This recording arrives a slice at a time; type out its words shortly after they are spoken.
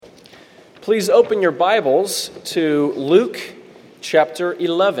Please open your Bibles to Luke chapter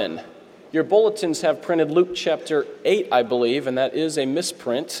 11. Your bulletins have printed Luke chapter 8, I believe, and that is a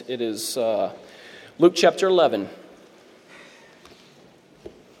misprint. It is Luke chapter 11.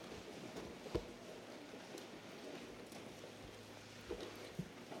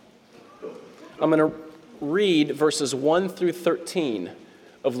 I'm going to read verses 1 through 13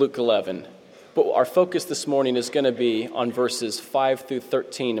 of Luke 11. But our focus this morning is going to be on verses 5 through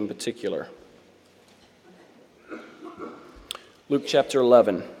 13 in particular. Luke chapter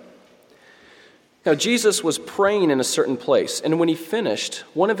 11. Now Jesus was praying in a certain place, and when he finished,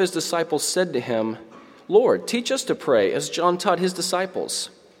 one of his disciples said to him, "Lord, teach us to pray, as John taught his disciples."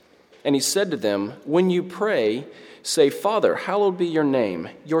 And he said to them, "When you pray, say, 'Father, hallowed be your name.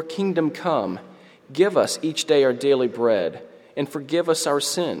 Your kingdom come. Give us each day our daily bread, and forgive us our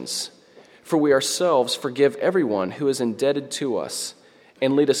sins. For we ourselves forgive everyone who is indebted to us,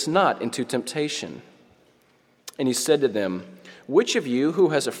 and lead us not into temptation." And he said to them, "Which of you who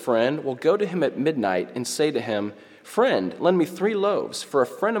has a friend will go to him at midnight and say to him, 'Friend, lend me 3 loaves, for a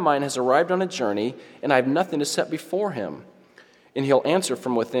friend of mine has arrived on a journey, and I have nothing to set before him?' And he'll answer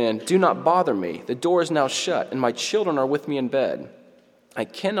from within, 'Do not bother me. The door is now shut, and my children are with me in bed. I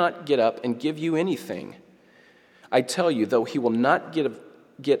cannot get up and give you anything.' I tell you, though he will not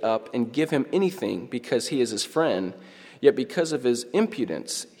get up and give him anything because he is his friend, yet because of his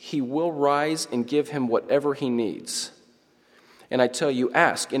impudence, he will rise and give him whatever he needs. And I tell you,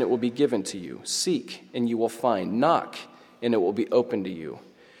 ask, and it will be given to you. Seek, and you will find. Knock, and it will be opened to you.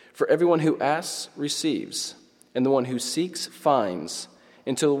 For everyone who asks receives, and the one who seeks finds,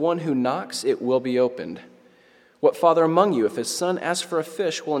 and to the one who knocks it will be opened. What father among you, if his son asks for a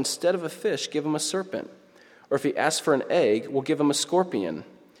fish, will instead of a fish give him a serpent? Or if he asks for an egg, will give him a scorpion?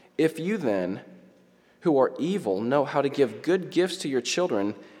 If you then, who are evil, know how to give good gifts to your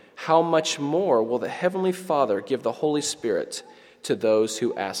children, how much more will the Heavenly Father give the Holy Spirit to those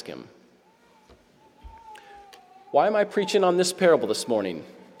who ask him?" Why am I preaching on this parable this morning?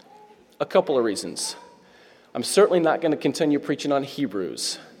 A couple of reasons. I'm certainly not going to continue preaching on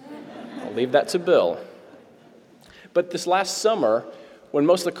Hebrews. I'll leave that to Bill. But this last summer, when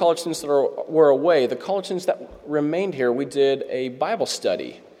most of the college students that were away, the college students that remained here, we did a Bible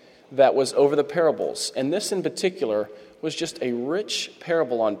study that was over the parables. And this in particular was just a rich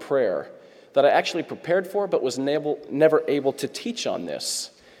parable on prayer that I actually prepared for but was never able to teach on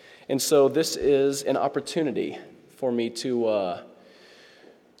this. And so this is an opportunity for me to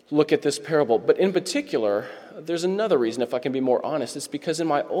look at this parable. But in particular, there's another reason, if I can be more honest. It's because in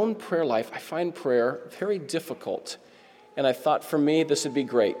my own prayer life, I find prayer very difficult. And I thought for me, this would be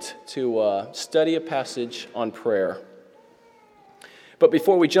great to study a passage on prayer. But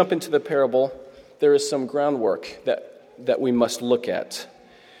before we jump into the parable, there is some groundwork that we must look at.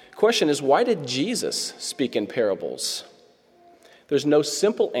 The question is, why did Jesus speak in parables? There's no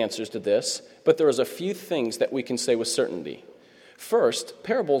simple answers to this, but there is a few things that we can say with certainty. First,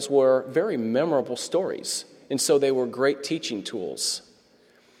 parables were very memorable stories, and so they were great teaching tools.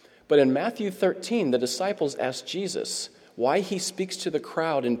 But in Matthew 13, the disciples asked Jesus why he speaks to the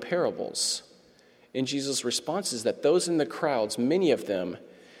crowd in parables. And Jesus' response is that those in the crowds, many of them,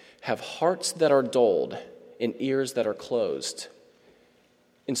 have hearts that are dulled and ears that are closed.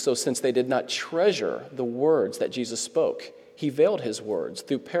 And so since they did not treasure the words that Jesus spoke, he veiled his words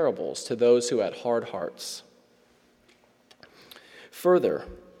through parables to those who had hard hearts. Further,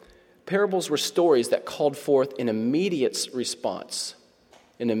 parables were stories that called forth an immediate response,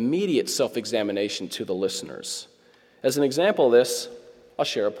 an immediate self-examination to the listeners. As an example of this, I'll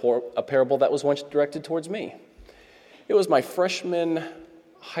share a parable that was once directed towards me. It was my freshman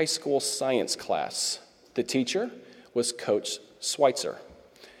high school science class. The teacher was Coach Schweitzer.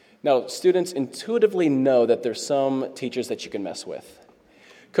 Now, students intuitively know that there's some teachers that you can mess with.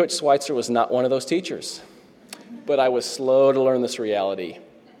 Coach Schweitzer was not one of those teachers, but I was slow to learn this reality.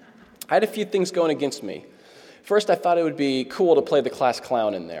 I had a few things going against me. First, I thought it would be cool to play the class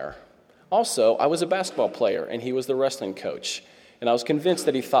clown in there. Also, I was a basketball player, and he was the wrestling coach. And I was convinced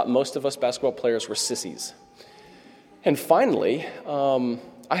that he thought most of us basketball players were sissies. And finally,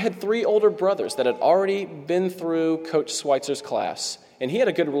 I had 3 older brothers that had already been through Coach Schweitzer's class, and he had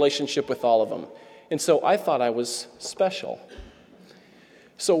a good relationship with all of them. And so I thought I was special.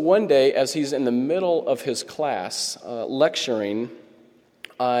 So one day, as he's in the middle of his class lecturing,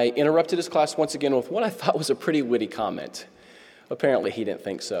 I interrupted his class once again with what I thought was a pretty witty comment. Apparently, he didn't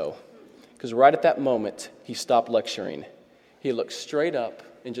think so. Because right at that moment, he stopped lecturing. He looked straight up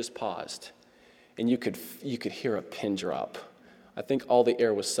and just paused. And you could hear a pin drop. I think all the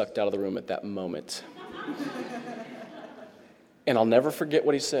air was sucked out of the room at that moment. And I'll never forget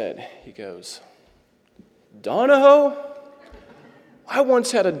what he said. He goes, "Donahoe, I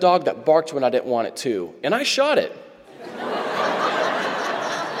once had a dog that barked when I didn't want it to, and I shot it."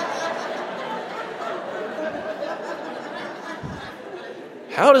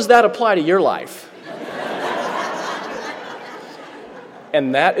 How does that apply to your life?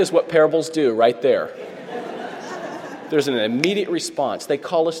 And that is what parables do right there. There's an immediate response. They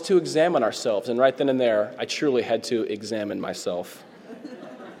call us to examine ourselves, and right then and there, I truly had to examine myself.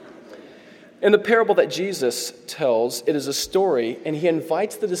 In the parable that Jesus tells, it is a story, and he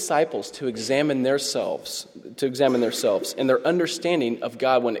invites the disciples to examine themselves and their understanding of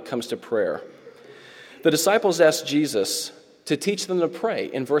God when it comes to prayer. The disciples asked Jesus to teach them to pray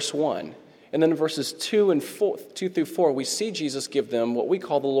in verse 1. And then in verses 2 through 4, we see Jesus give them what we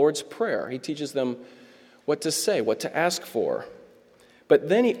call the Lord's Prayer. He teaches them what to say, what to ask for. But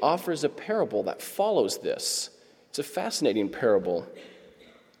then he offers a parable that follows this. It's a fascinating parable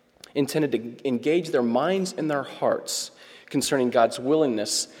intended to engage their minds and their hearts concerning God's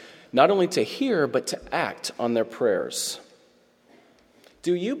willingness not only to hear, but to act on their prayers.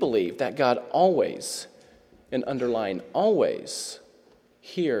 Do you believe that God always, and underline always,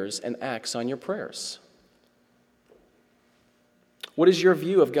 hears and acts on your prayers? What is your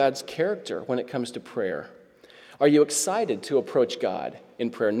view of God's character when it comes to prayer? Are you excited to approach God in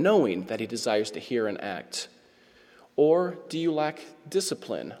prayer knowing that he desires to hear and act? Or do you lack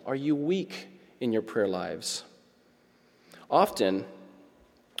discipline? Are you weak in your prayer lives? Often,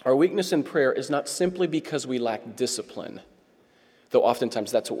 our weakness in prayer is not simply because we lack discipline, though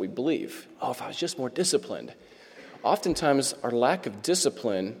oftentimes that's what we believe. Oh, if I was just more disciplined. Oftentimes, our lack of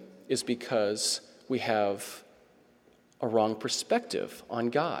discipline is because we have a wrong perspective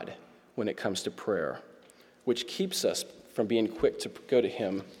on God when it comes to prayer, which keeps us from being quick to go to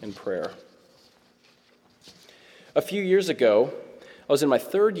him in prayer. A few years ago, I was in my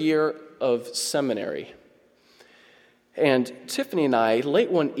third year of seminary, and Tiffany and I, late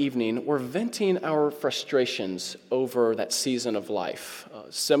one evening, were venting our frustrations over that season of life.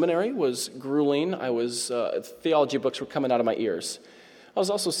 Seminary was grueling. Theology books were coming out of my ears. I was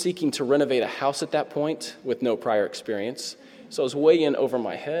also seeking to renovate a house at that point with no prior experience. So I was way in over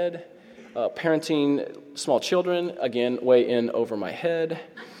my head. Parenting small children, again, way in over my head.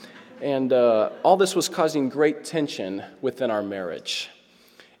 And all this was causing great tension within our marriage.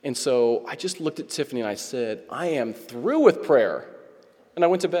 And so I just looked at Tiffany and I said, I am through with prayer. And I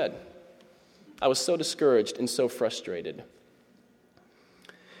went to bed. I was so discouraged and so frustrated.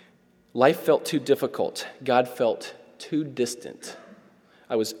 Life felt too difficult. God felt too distant.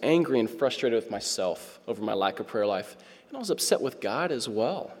 I was angry and frustrated with myself over my lack of prayer life. And I was upset with God as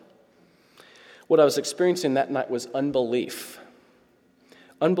well. What I was experiencing that night was unbelief.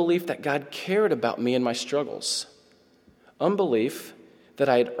 Unbelief that God cared about me and my struggles. Unbelief that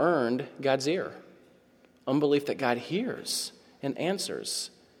I had earned God's ear. Unbelief that God hears and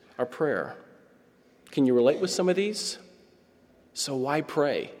answers our prayer. Can you relate with some of these? So why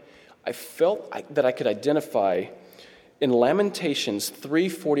pray? I felt that I could identify in Lamentations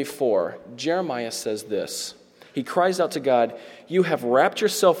 3:44, Jeremiah says this. He cries out to God, "You have wrapped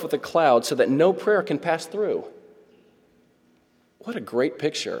yourself with a cloud so that no prayer can pass through." What a great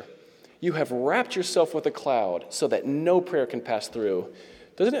picture. You have wrapped yourself with a cloud so that no prayer can pass through.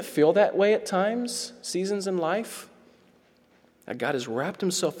 Doesn't it feel that way at times, seasons in life? That God has wrapped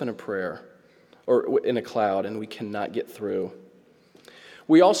himself in a prayer or in a cloud and we cannot get through.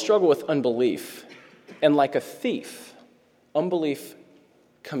 We all struggle with unbelief. And like a thief, unbelief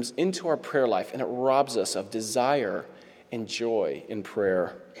comes into our prayer life and it robs us of desire and joy in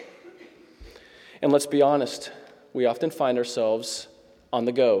prayer. And let's be honest, we often find ourselves on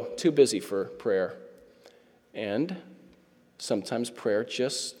the go, too busy for prayer. And sometimes prayer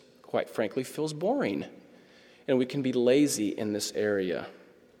just, quite frankly, feels boring. And we can be lazy in this area.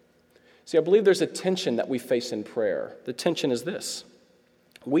 See, I believe there's a tension that we face in prayer. The tension is this.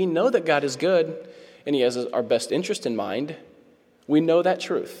 We know that God is good and he has our best interest in mind. We know that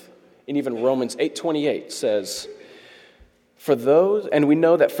truth. And even Romans 8:28 says, we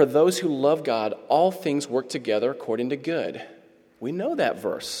know that for those who love God, all things work together according to good. We know that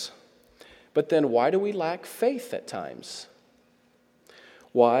verse. But then why do we lack faith at times?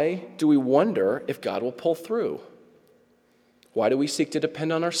 Why do we wonder if God will pull through? Why do we seek to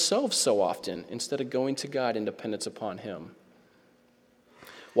depend on ourselves so often instead of going to God in dependence upon him?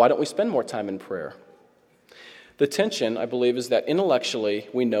 Why don't we spend more time in prayer? The tension, I believe, is that intellectually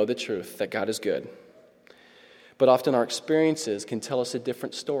we know the truth, that God is good. But often our experiences can tell us a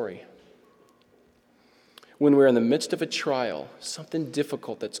different story. When we're in the midst of a trial, something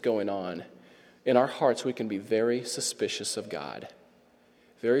difficult that's going on, in our hearts we can be very suspicious of God,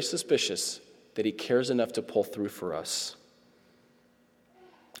 very suspicious that he cares enough to pull through for us.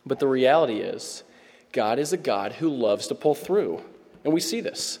 But the reality is, God is a God who loves to pull through. And we see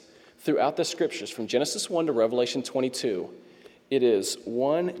this throughout the scriptures, from Genesis 1 to Revelation 22. It is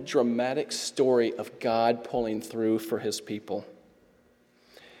one dramatic story of God pulling through for his people.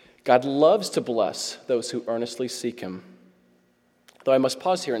 God loves to bless those who earnestly seek him. Though I must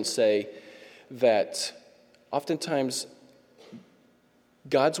pause here and say that oftentimes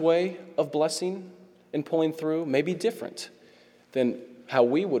God's way of blessing and pulling through may be different than how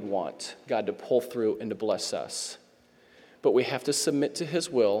we would want God to pull through and to bless us. But we have to submit to his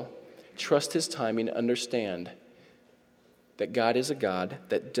will, trust his timing, and understand that God is a God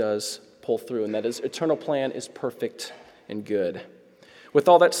that does pull through, and that his eternal plan is perfect and good. With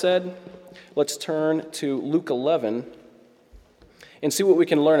all that said, let's turn to Luke 11 and see what we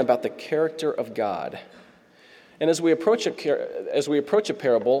can learn about the character of God. And as we approach a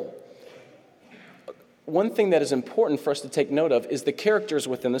parable, one thing that is important for us to take note of is the characters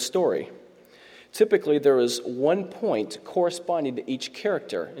within the story. Typically, there is one point corresponding to each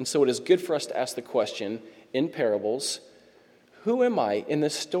character, and so it is good for us to ask the question in parables, who am I in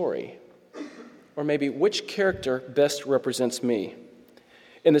this story? Or maybe, which character best represents me?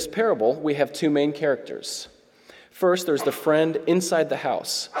 In this parable, we have two main characters. First, there's the friend inside the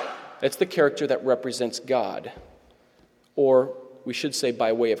house. That's the character that represents God. Or, we should say,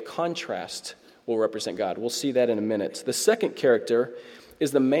 by way of contrast, will represent God. We'll see that in a minute. The second character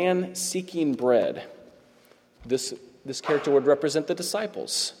is the man seeking bread. This character would represent the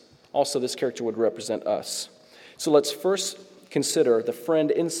disciples. Also, this character would represent us. So let's first consider the friend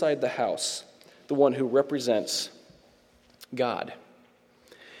inside the house, the one who represents God.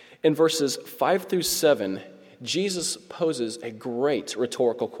 In verses 5 through 7, Jesus poses a great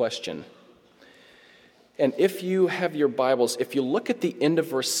rhetorical question. And if you have your Bibles, if you look at the end of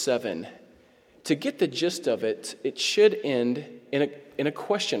verse 7, to get the gist of it, it should end in a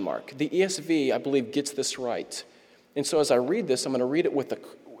question mark. The ESV, I believe, gets this right. And so as I read this, I'm going to read it with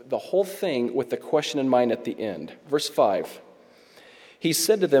the whole thing with the question in mind at the end. Verse 5. He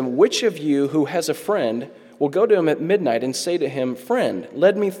said to them, "Which of you who has a friend will go to him at midnight and say to him, 'Friend,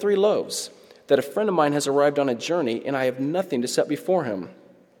 lend me 3 loaves, that a friend of mine has arrived on a journey, and I have nothing to set before him?'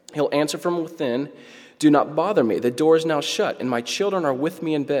 He'll answer from within, 'Do not bother me. The door is now shut, and my children are with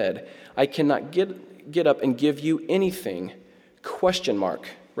me in bed. I cannot get up and give you anything.'" Question mark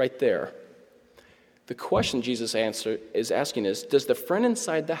right there. The question Jesus is asking is, does the friend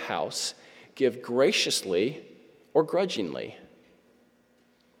inside the house give graciously or grudgingly?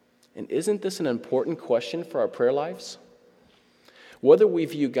 And isn't this an important question for our prayer lives? Whether we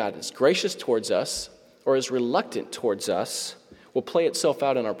view God as gracious towards us or as reluctant towards us will play itself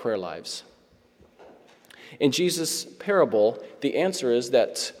out in our prayer lives. In Jesus' parable, the answer is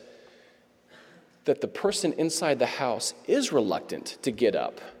that the person inside the house is reluctant to get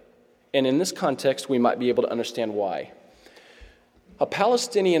up. And in this context, we might be able to understand why. A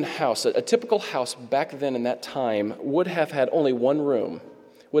Palestinian house, a typical house back then in that time, would have had only one room.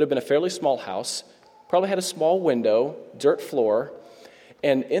 Would have been a fairly small house, probably had a small window, dirt floor,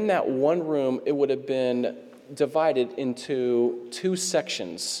 and in that one room, it would have been divided into 2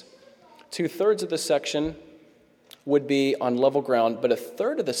 sections. 2/3 of the section would be on level ground, but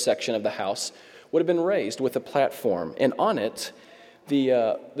 1/3 of the section of the house would have been raised with a platform, and on it,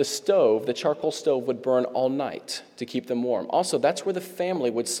 the stove, the charcoal stove, would burn all night to keep them warm. Also, that's where the family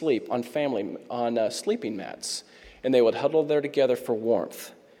would sleep on sleeping mats, and they would huddle there together for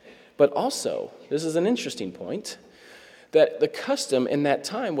warmth. But also, this is an interesting point, that the custom in that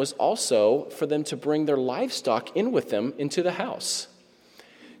time was also for them to bring their livestock in with them into the house.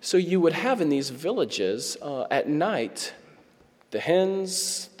 So you would have in these villages at night, the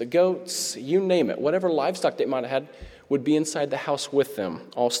hens, the goats, you name it, whatever livestock they might have had would be inside the house with them,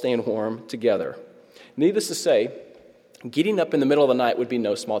 all staying warm together. Needless to say, getting up in the middle of the night would be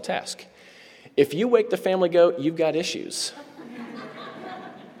no small task. If you wake the family goat, you've got issues.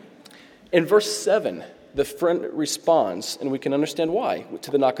 In verse 7, the friend responds, and we can understand why,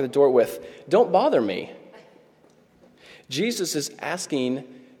 to the knock at the door with, "Don't bother me." Jesus is asking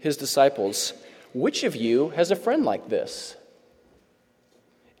his disciples, which of you has a friend like this?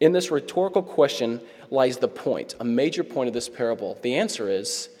 In this rhetorical question lies the point, a major point of this parable. The answer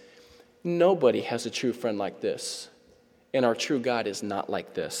is, nobody has a true friend like this, and our true God is not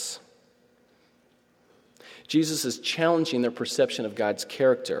like this. Jesus is challenging their perception of God's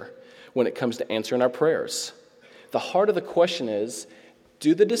character when it comes to answering our prayers. The heart of the question is,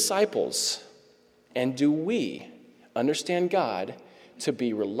 do the disciples and do we understand God to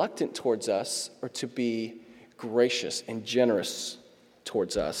be reluctant towards us or to be gracious and generous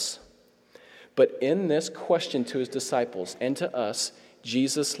towards us. But in this question to his disciples and to us,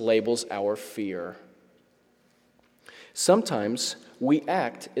 Jesus labels our fear. Sometimes we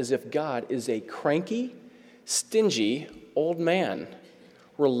act as if God is a cranky, stingy old man,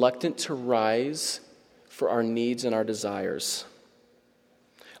 reluctant to rise for our needs and our desires.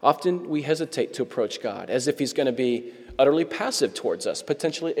 Often we hesitate to approach God as if he's going to be utterly passive towards us,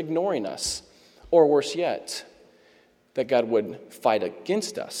 potentially ignoring us, or worse yet, that God would fight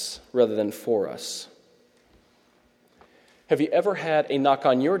against us rather than for us. Have you ever had a knock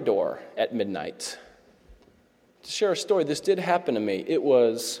on your door at midnight? To share a story, this did happen to me. It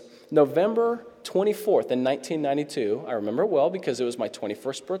was November 24th in 1992. I remember it well because it was my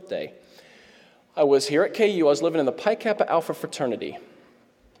 21st birthday. I was here at KU. I was living in the Pi Kappa Alpha fraternity.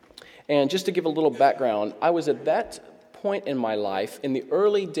 And just to give a little background, I was at that point in my life in the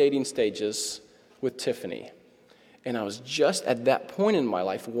early dating stages with Tiffany. And I was just at that point in my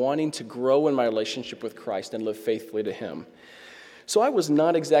life wanting to grow in my relationship with Christ and live faithfully to him. So I was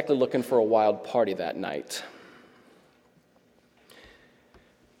not exactly looking for a wild party that night.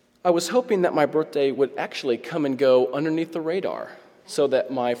 I was hoping that my birthday would actually come and go underneath the radar so that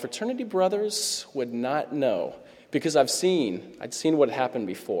my fraternity brothers would not know, because I'd seen what happened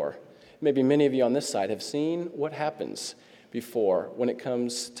before. Maybe many of you on this side have seen what happens before when it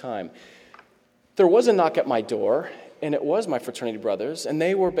comes time. There was a knock at my door, and it was my fraternity brothers, and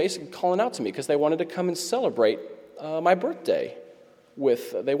they were basically calling out to me because they wanted to come and celebrate my birthday.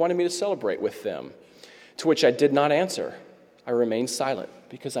 They wanted me to celebrate with them, to which I did not answer. I remained silent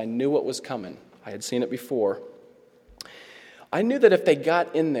because I knew what was coming. I had seen it before. I knew that if they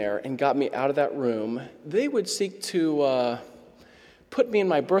got in there and got me out of that room, they would seek to put me in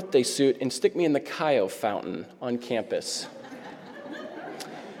my birthday suit and stick me in the Cayo fountain on campus.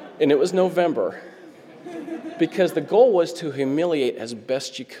 And it was November, because the goal was to humiliate as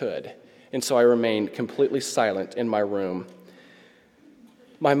best you could. And so I remained completely silent in my room.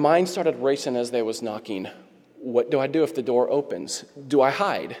 My mind started racing as they was knocking. What do I do if the door opens? Do I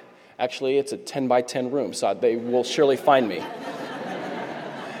hide? Actually, it's a 10 by 10 room, so they will surely find me.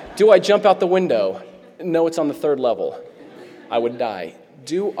 Do I jump out the window? No, it's on the 3rd level. I would die.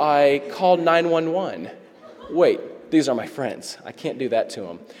 Do I call 911? Wait, these are my friends. I can't do that to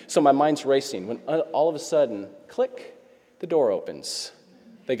them. So my mind's racing when all of a sudden, click, the door opens.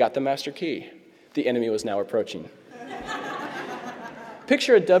 They got the master key. The enemy was now approaching.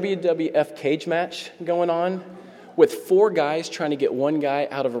 Picture a WWF cage match going on with 4 guys trying to get one guy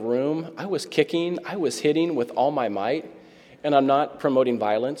out of a room. I was kicking, I was hitting with all my might, and I'm not promoting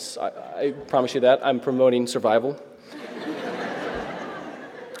violence. I promise you that. I'm promoting survival.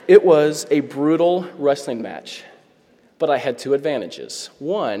 It was a brutal wrestling match, but I had 2 advantages.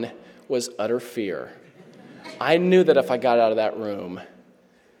 One was utter fear. I knew that if I got out of that room,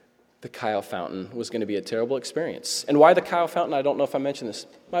 the Cayo fountain was going to be a terrible experience. And why the Cayo fountain? I don't know if I mentioned this.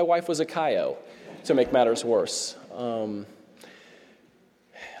 My wife was a Cayo, to make matters worse.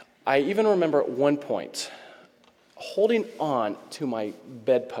 I even remember at one point holding on to my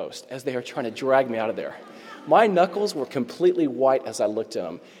bedpost as they were trying to drag me out of there. My knuckles were completely white as I looked at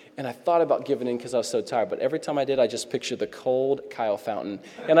them, and I thought about giving in because I was so tired, but every time I did, I just pictured the cold Cayo fountain,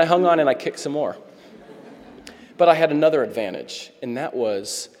 and I hung on and I kicked some more. But I had another advantage, and that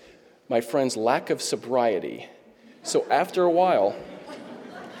was my friend's lack of sobriety. So after a while,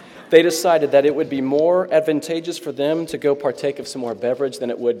 they decided that it would be more advantageous for them to go partake of some more beverage than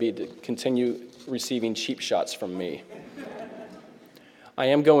it would be to continue receiving cheap shots from me. I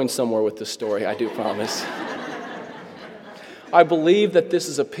am going somewhere with this story, I do promise. I believe that this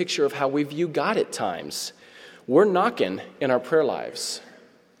is a picture of how we view God at times. We're knocking in our prayer lives,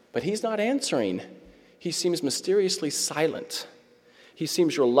 but he's not answering. He seems mysteriously silent. He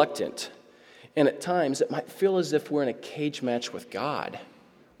seems reluctant. And at times, it might feel as if we're in a cage match with God,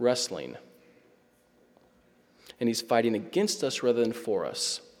 wrestling. And he's fighting against us rather than for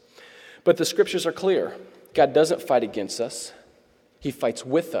us. But the scriptures are clear. God doesn't fight against us. He fights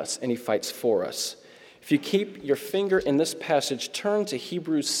with us, and he fights for us. If you keep your finger in this passage, turn to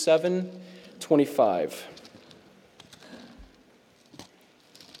Hebrews 7:25.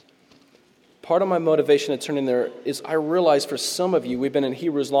 Part of my motivation to turn in there is I realize for some of you, we've been in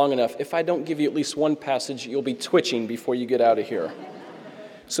Hebrews long enough, if I don't give you at least one passage, you'll be twitching before you get out of here.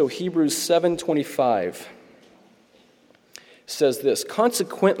 So Hebrews 7:25 says this,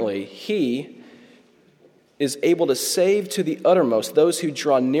 "Consequently, he is able to save to the uttermost those who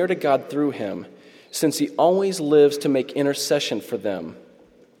draw near to God through him, since he always lives to make intercession for them."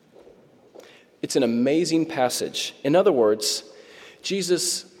 It's an amazing passage. In other words,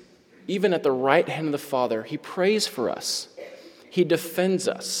 Jesus, even at the right hand of the Father, he prays for us. He defends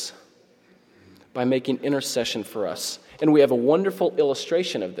us by making intercession for us. And we have a wonderful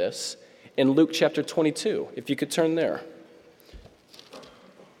illustration of this in Luke chapter 22, if you could turn there.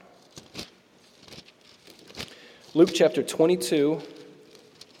 Luke chapter 22,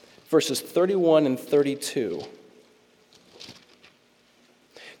 verses 31 and 32.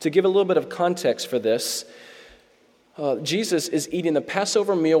 To give a little bit of context for this, Jesus is eating the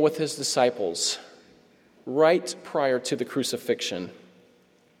Passover meal with his disciples right prior to the crucifixion.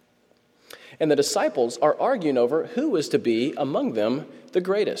 And the disciples are arguing over who is to be among them the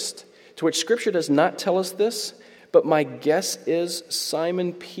greatest, to which Scripture does not tell us this, but my guess is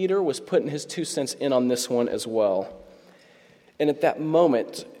Simon Peter was putting his 2 cents in on this one as well. And at that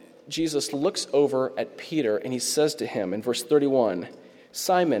moment, Jesus looks over at Peter and he says to him in verse 31,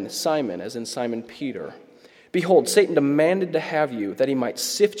 Simon, Simon, as in Simon Peter, behold, Satan demanded to have you that he might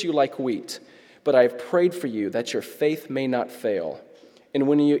sift you like wheat, but I have prayed for you that your faith may not fail. And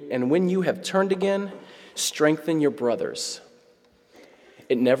when you have turned again, strengthen your brothers.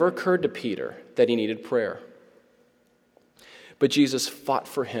 It never occurred to Peter that he needed prayer. But Jesus fought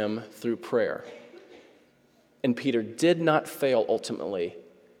for him through prayer. And Peter did not fail ultimately,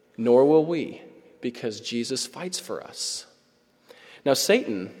 nor will we, because Jesus fights for us. Now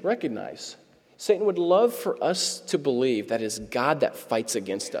Satan, recognize, Satan would love for us to believe that it is God that fights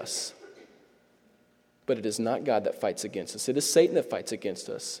against us. But it is not God that fights against us. It is Satan that fights against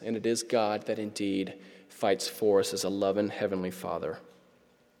us, and it is God that indeed fights for us as a loving Heavenly Father.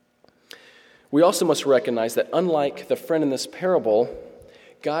 We also must recognize that unlike the friend in this parable,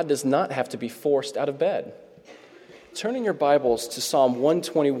 God does not have to be forced out of bed. Turn in your Bibles to Psalm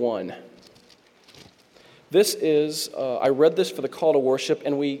 121. This is, I read this for the call to worship,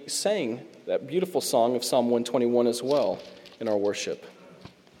 and we sang that beautiful song of Psalm 121 as well in our worship.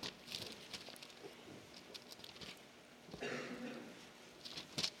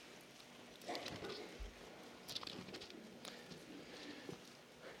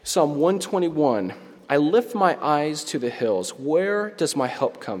 Psalm 121, I lift my eyes to the hills. Where does my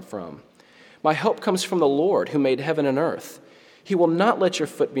help come from? My help comes from the Lord who made heaven and earth. He will not let your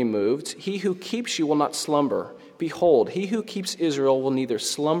foot be moved. He who keeps you will not slumber. Behold, he who keeps Israel will neither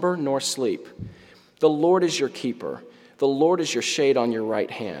slumber nor sleep. The Lord is your keeper. The Lord is your shade on your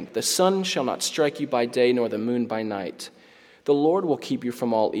right hand. The sun shall not strike you by day, nor the moon by night. The Lord will keep you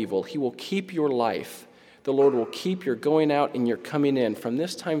from all evil. He will keep your life. The Lord will keep your going out and your coming in from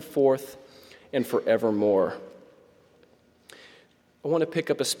this time forth and forevermore. I want to pick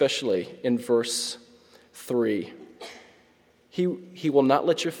up especially in verse 3. He will not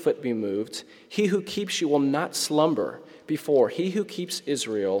let your foot be moved. He who keeps you will not slumber. Before, he who keeps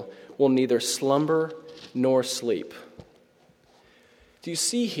Israel will neither slumber nor sleep. Do you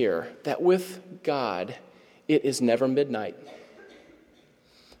see here that with God, it is never midnight?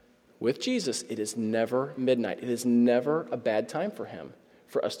 With Jesus, it is never midnight. It is never a bad time for him,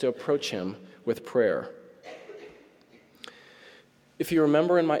 for us to approach him with prayer. If you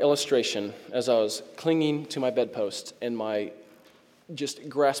remember in my illustration, as I was clinging to my bedpost and my just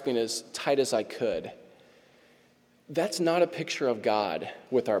grasping as tight as I could, that's not a picture of God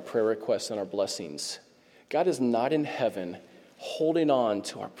with our prayer requests and our blessings. God is not in heaven holding on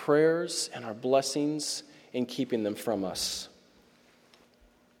to our prayers and our blessings and keeping them from us.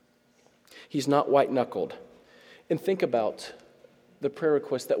 He's not white-knuckled. And think about the prayer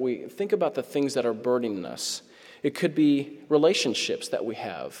requests think about the things that are burdening us. It could be relationships that we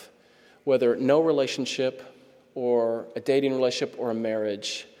have, whether no relationship or a dating relationship or a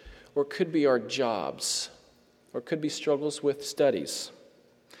marriage, or it could be our jobs, or it could be struggles with studies.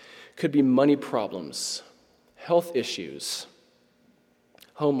 It could be money problems, health issues,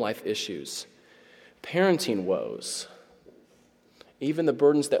 home life issues, parenting woes, even the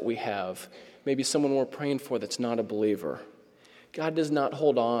burdens that we have, maybe someone we're praying for that's not a believer. God does not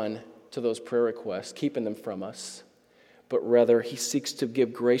hold on to those prayer requests, keeping them from us, but rather he seeks to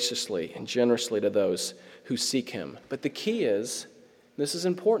give graciously and generously to those who seek him. But the key is, this is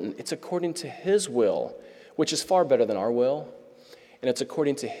important, it's according to his will, which is far better than our will, and it's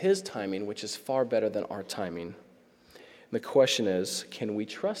according to his timing, which is far better than our timing. And the question is, can we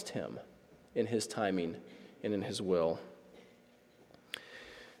trust him in his timing and in his will?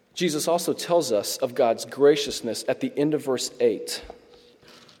 Jesus also tells us of God's graciousness at the end of verse 8.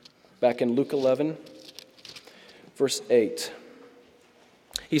 Back in Luke 11, verse 8.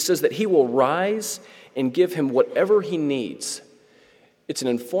 He says that he will rise and give him whatever he needs. It's an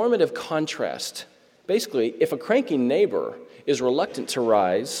informative contrast. Basically, if a cranky neighbor is reluctant to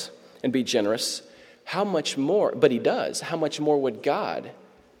rise and be generous, how much more, but he does, how much more would God,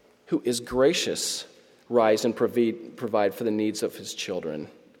 who is gracious, rise and provide for the needs of his children?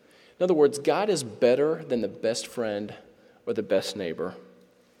 In other words, God is better than the best friend or the best neighbor.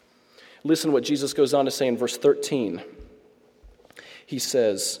 Listen to what Jesus goes on to say in verse 13. He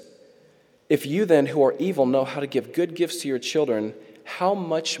says, "If you then who are evil know how to give good gifts to your children, how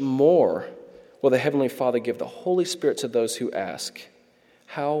much more will the Heavenly Father give the Holy Spirit to those who ask?"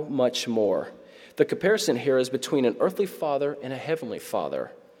 How much more? The comparison here is between an earthly father and a heavenly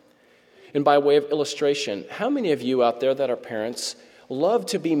father. And by way of illustration, how many of you out there that are parents love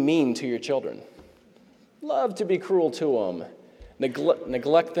to be mean to your children? Love to be cruel to them,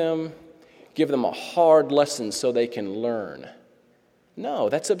 neglect them, give them a hard lesson so they can learn. No,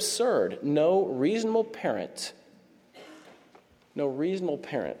 that's absurd. No reasonable parent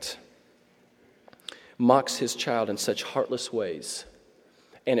mocks his child in such heartless ways.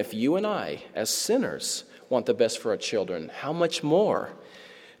 And if you and I, as sinners, want the best for our children, how much more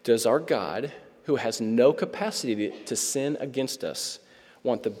does our God, who has no capacity to sin against us,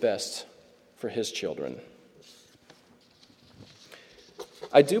 want the best for his children?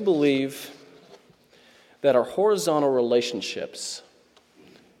 I do believe that our horizontal relationships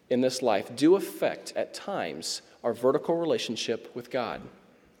in this life do affect, at times, our vertical relationship with God.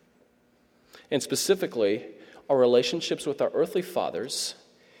 And specifically, our relationships with our earthly fathers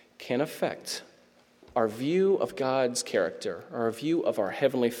can affect our view of God's character, our view of our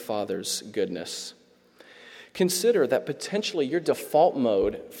Heavenly Father's goodness. Consider that potentially your default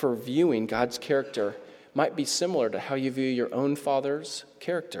mode for viewing God's character might be similar to how you view your own father's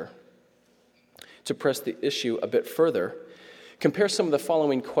character. To press the issue a bit further, compare some of the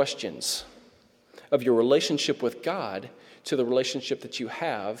following questions of your relationship with God to the relationship that you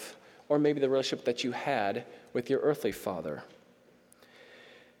have, or maybe the relationship that you had with your earthly father.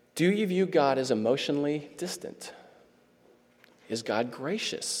 Do you view God as emotionally distant? Is God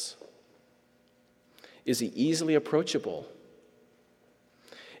gracious? Is he easily approachable?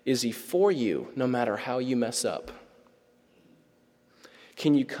 Is he for you no matter how you mess up?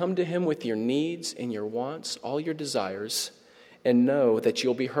 Can you come to him with your needs and your wants, all your desires, and know that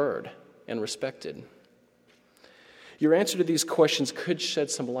you'll be heard and respected? Your answer to these questions could shed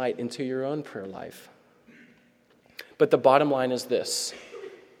some light into your own prayer life. But the bottom line is this,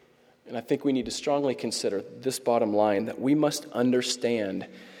 and I think we need to strongly consider this bottom line, that we must understand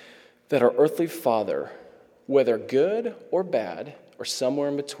that our earthly father, whether good or bad, or somewhere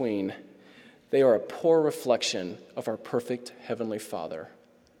in between, they are a poor reflection of our perfect heavenly Father.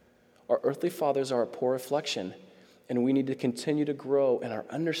 Our earthly fathers are a poor reflection, and we need to continue to grow in our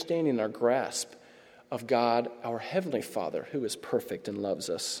understanding and our grasp of God, our heavenly Father, who is perfect and loves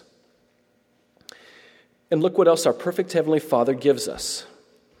us. And look what else our perfect heavenly Father gives us.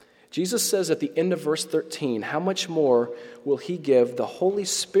 Jesus says at the end of verse 13, how much more will he give the Holy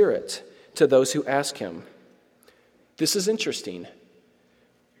Spirit to those who ask him? This is interesting.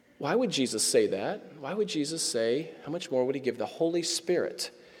 Why would Jesus say that? Why would Jesus say, how much more would he give the Holy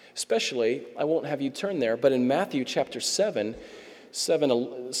Spirit? Especially, I won't have you turn there, but in Matthew chapter 7,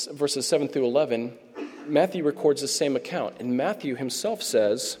 verses 7 through 11, Matthew records the same account. And Matthew himself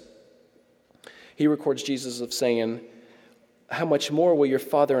says, he records Jesus of saying, how much more will your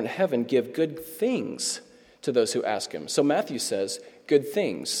Father in heaven give good things to those who ask him? So Matthew says, good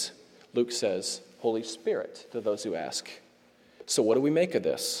things. Luke says, Holy Spirit to those who ask. So what do we make of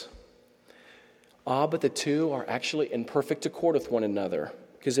this? But the two are actually in perfect accord with one another.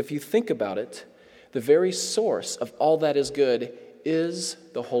 Because if you think about it, the very source of all that is good is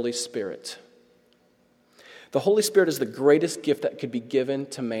the Holy Spirit. The Holy Spirit is the greatest gift that could be given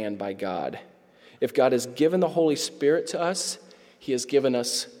to man by God. If God has given the Holy Spirit to us, he has given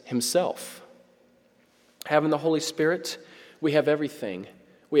us himself. Having the Holy Spirit, we have everything.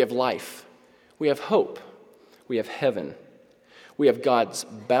 We have life. We have hope. We have heaven. We have God's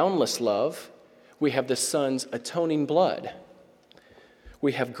boundless love. We have the Son's atoning blood.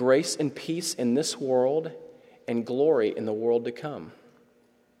 We have grace and peace in this world and glory in the world to come.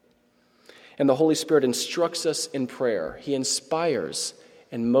 And the Holy Spirit instructs us in prayer. He inspires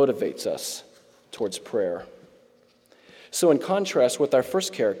and motivates us towards prayer. So in contrast with our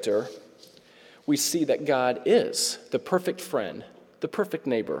first character, we see that God is the perfect friend, the perfect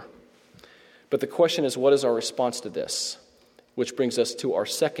neighbor. But the question is, what is our response to this? Which brings us to our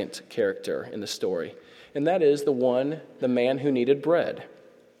second character in the story, and that is the man who needed bread.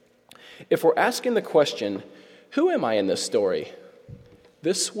 If we're asking the question, who am I in this story?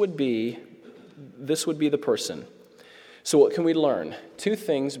 This would be the person. So what can we learn? Two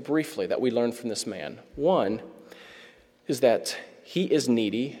things briefly that we learn from this man. One is that he is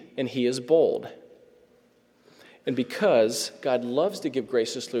needy and he is bold. And because God loves to give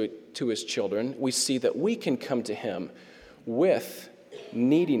graciously to his children, we see that we can come to him with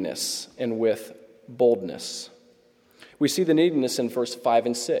neediness and with boldness. We see the neediness in verse 5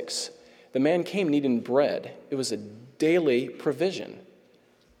 and 6. The man came needing bread. It was a daily provision,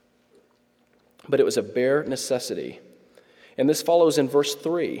 but it was a bare necessity. And this follows in verse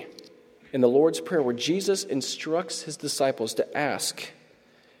 3 in the Lord's Prayer, where Jesus instructs his disciples to ask,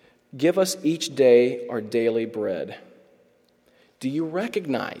 "Give us each day our daily bread." Do you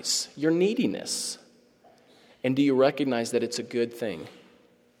recognize your neediness? And do you recognize that it's a good thing?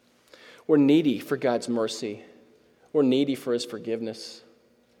 We're needy for God's mercy. We're needy for his forgiveness.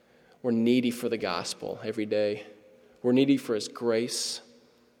 We're needy for the gospel every day. We're needy for his grace.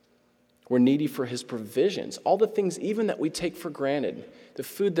 We're needy for his provisions. All the things even that we take for granted, the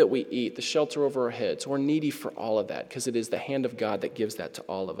food that we eat, the shelter over our heads, we're needy for all of that because it is the hand of God that gives that to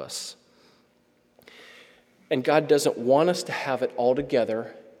all of us. And God doesn't want us to have it all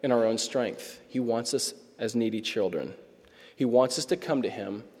together in our own strength. He wants us as needy children. He wants us to come to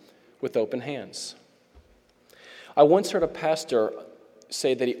him with open hands. I once heard a pastor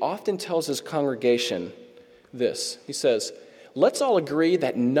say that he often tells his congregation this. He says, "Let's all agree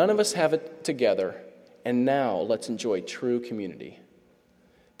that none of us have it together, and now let's enjoy true community."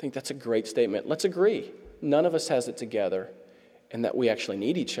 I think that's a great statement. Let's agree none of us has it together, and that we actually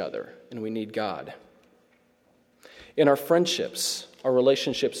need each other, and we need God. In our friendships, our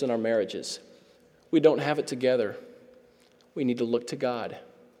relationships, and our marriages, we don't have it together. We need to look to God.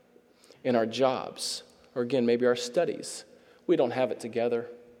 In our jobs, or again, maybe our studies, we don't have it together.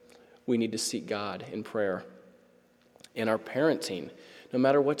 We need to seek God in prayer. In our parenting, no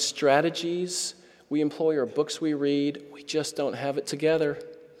matter what strategies we employ or books we read, we just don't have it together.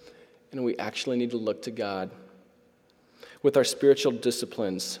 And we actually need to look to God. With our spiritual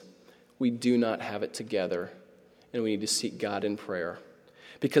disciplines, we do not have it together. And we need to seek God in prayer.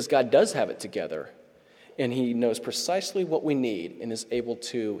 Because God does have it together. And he knows precisely what we need and is able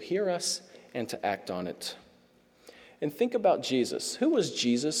to hear us and to act on it. And think about Jesus. Who was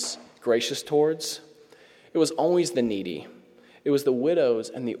Jesus gracious towards? It was always the needy. It was the widows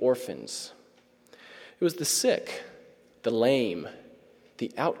and the orphans. It was the sick, the lame,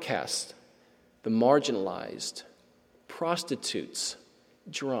 the outcast, the marginalized, prostitutes,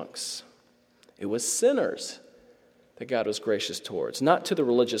 drunks. It was sinners that God was gracious towards, not to the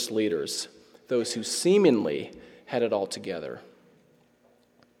religious leaders, those who seemingly had it all together.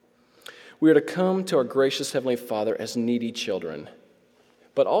 We are to come to our gracious Heavenly Father as needy children,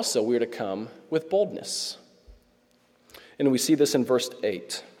 but also we are to come with boldness. And we see this in verse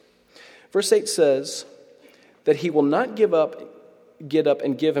 8. Verse 8 says that he will not get up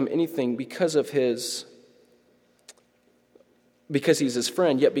and give him anything because he's his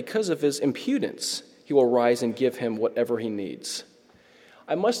friend, yet because of his impudence, he will rise and give him whatever he needs.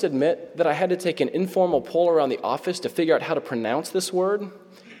 I must admit that I had to take an informal poll around the office to figure out how to pronounce this word,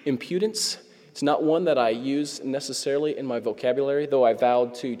 impudence. It's not one that I use necessarily in my vocabulary, though I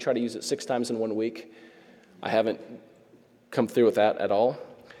vowed to try to use it 6 times in 1 week. I haven't come through with that at all.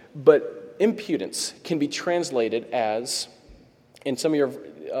 But impudence can be translated as, and some of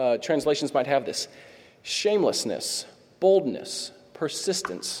your translations might have this, shamelessness, boldness,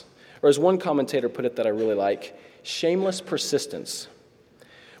 persistence, or as one commentator put it that I really like, shameless persistence.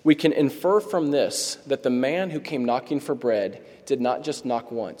 We can infer from this that the man who came knocking for bread did not just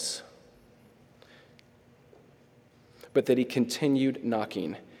knock once, but that he continued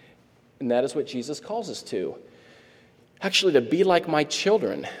knocking. And that is what Jesus calls us to. Actually, to be like my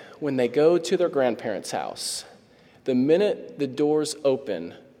children when they go to their grandparents' house. The minute the doors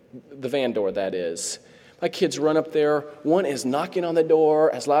open, the van door that is, my kids run up there. One is knocking on the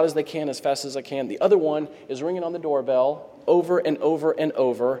door as loud as they can, as fast as they can. The other one is ringing on the doorbell over and over and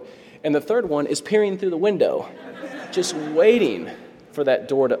over. And the third one is peering through the window, just waiting for that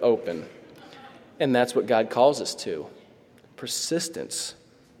door to open. And that's what God calls us to, persistence.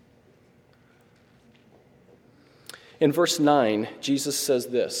 In verse 9, Jesus says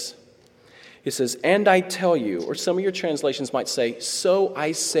this. He says, "And I tell you," or some of your translations might say, "So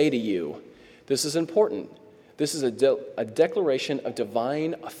I say to you." This is important. This is a declaration of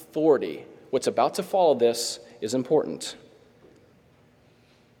divine authority. What's about to follow this is important.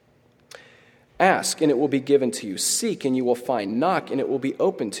 "Ask, and it will be given to you. Seek, and you will find. Knock, and it will be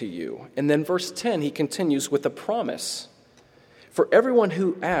open to you." And then verse 10, he continues with a promise. "For everyone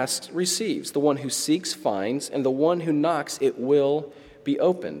who asks receives. The one who seeks finds. And the one who knocks, it will be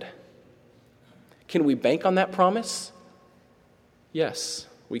opened." Can we bank on that promise? Yes,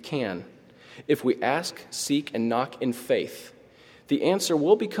 we can. If we ask, seek, and knock in faith, the answer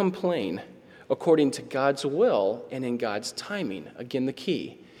will become plain, according to God's will and in God's timing. Again, the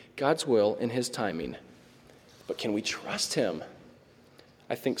key, God's will and his timing. But can we trust him?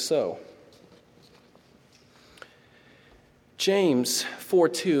 I think so. James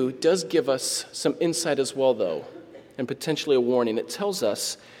 4:2 does give us some insight as well, though, and potentially a warning. It tells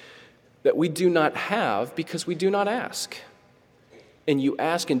us that we do not have because we do not ask. And you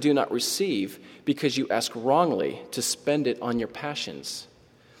ask and do not receive because you ask wrongly to spend it on your passions.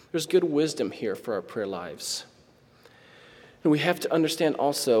 There's good wisdom here for our prayer lives. And we have to understand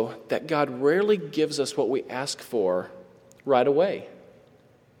also that God rarely gives us what we ask for right away.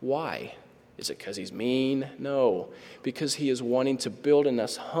 Why? Is it because he's mean? No, because he is wanting to build in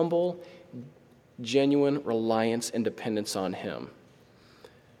us humble, genuine reliance and dependence on him.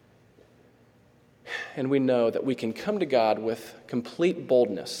 And we know that we can come to God with complete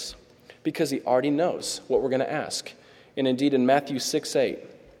boldness because he already knows what we're going to ask. And indeed, in Matthew 6:8,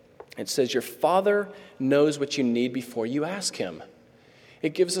 it says, your Father knows what you need before you ask him.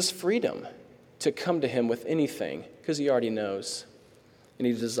 It gives us freedom to come to him with anything because he already knows, and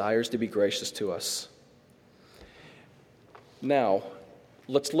he desires to be gracious to us. Now,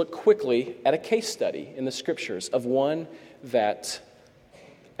 let's look quickly at a case study in the Scriptures of one that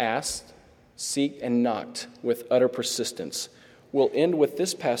asked, seeked, and knocked with utter persistence. We'll end with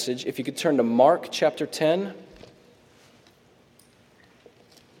this passage. If you could turn to Mark chapter 10.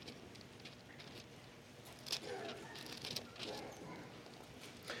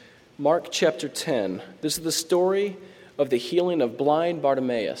 Mark chapter 10. This is the story of the healing of blind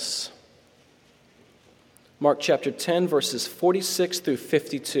Bartimaeus. Mark chapter 10, verses 46 through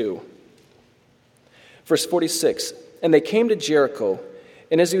 52. Verse 46, and they came to Jericho,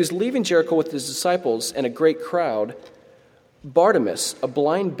 and as he was leaving Jericho with his disciples and a great crowd, Bartimaeus, a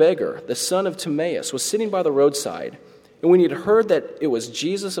blind beggar, the son of Timaeus, was sitting by the roadside. And when he had heard that it was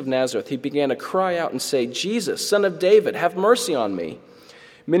Jesus of Nazareth, he began to cry out and say, Jesus, son of David, have mercy on me.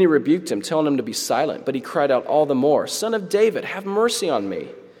 Many rebuked him, telling him to be silent, but he cried out all the more, Son of David, have mercy on me.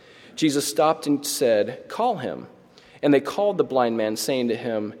 Jesus stopped and said, call him. And they called the blind man, saying to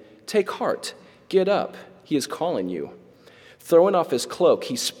him, take heart, get up, he is calling you. Throwing off his cloak,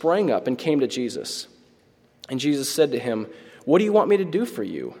 he sprang up and came to Jesus. And Jesus said to him, what do you want me to do for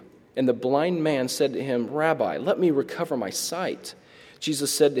you? And the blind man said to him, Rabbi, let me recover my sight.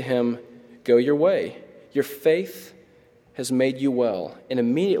 Jesus said to him, go your way, your faith has made you well. And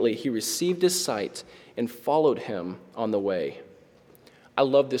immediately he received his sight and followed him on the way. I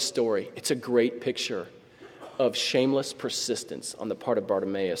love this story. It's a great picture of shameless persistence on the part of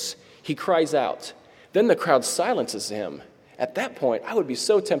Bartimaeus. He cries out. Then the crowd silences him. At that point, I would be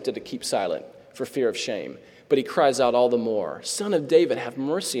so tempted to keep silent for fear of shame. But he cries out all the more, Son of David, have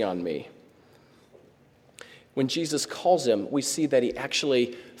mercy on me. When Jesus calls him, we see that he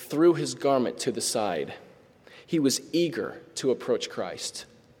actually threw his garment to the side. He was eager to approach Christ.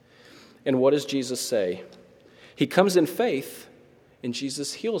 And what does Jesus say? He comes in faith, and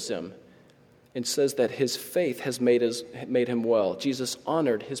Jesus heals him and says that his faith has made him well. Jesus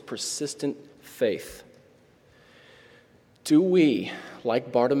honored his persistent faith. Do we,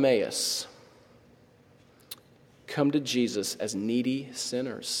 like Bartimaeus, come to Jesus as needy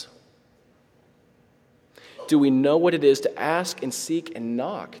sinners? Do we know what it is to ask and seek and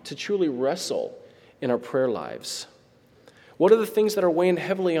knock, to truly wrestle in our prayer lives? What are the things that are weighing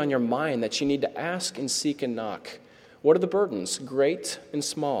heavily on your mind that you need to ask and seek and knock? What are the burdens, great and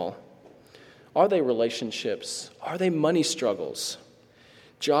small? Are they relationships? Are they money struggles?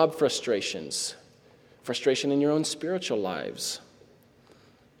 Job frustrations? Frustration in your own spiritual lives?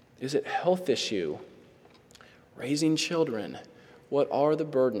 Is it health issue? Raising children? What are the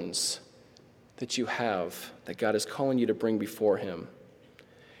burdens that you have that God is calling you to bring before him?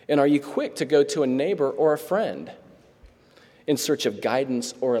 And are you quick to go to a neighbor or a friend in search of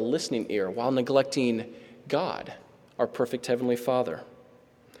guidance or a listening ear while neglecting God, our perfect Heavenly Father?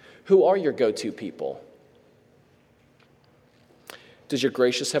 Who are your go-to people? Does your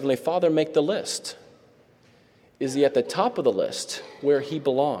gracious Heavenly Father make the list? Is he at the top of the list where he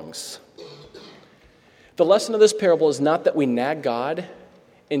belongs? The lesson of this parable is not that we nag God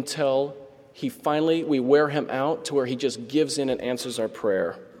until we wear him out to where he just gives in and answers our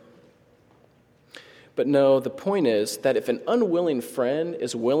prayer. But no, the point is that if an unwilling friend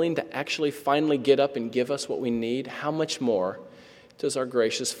is willing to actually finally get up and give us what we need, how much more does our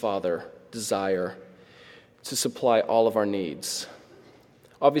gracious Father desire to supply all of our needs?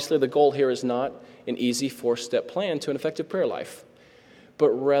 Obviously, the goal here is not an easy 4-step plan to an effective prayer life, but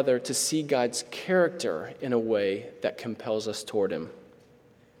rather to see God's character in a way that compels us toward him.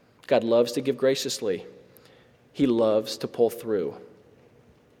 God loves to give graciously. He loves to pull through.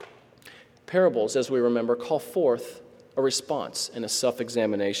 Parables, as we remember, call forth a response and a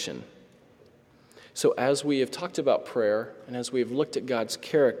self-examination. So as we have talked about prayer and as we have looked at God's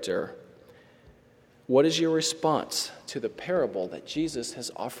character, what is your response to the parable that Jesus has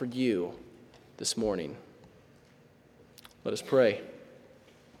offered you this morning? Let us pray.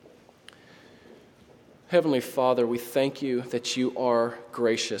 Heavenly Father, we thank you that you are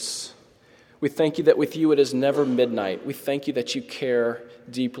gracious. We thank you that with you it is never midnight. We thank you that you care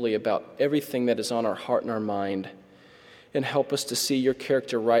deeply about everything that is on our heart and our mind, and help us to see your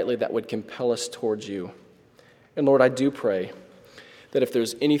character rightly that would compel us towards you. And Lord, I do pray that if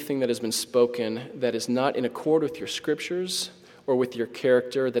there's anything that has been spoken that is not in accord with your scriptures or with your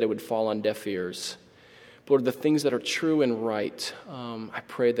character, that it would fall on deaf ears. Lord, the things that are true and right, I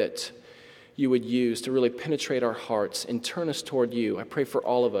pray that you would use to really penetrate our hearts and turn us toward you. I pray for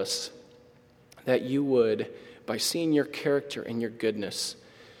all of us that you would, by seeing your character and your goodness,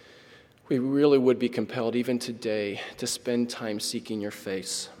 we really would be compelled even today to spend time seeking your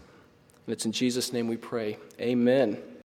face. And it's in Jesus' name we pray. Amen.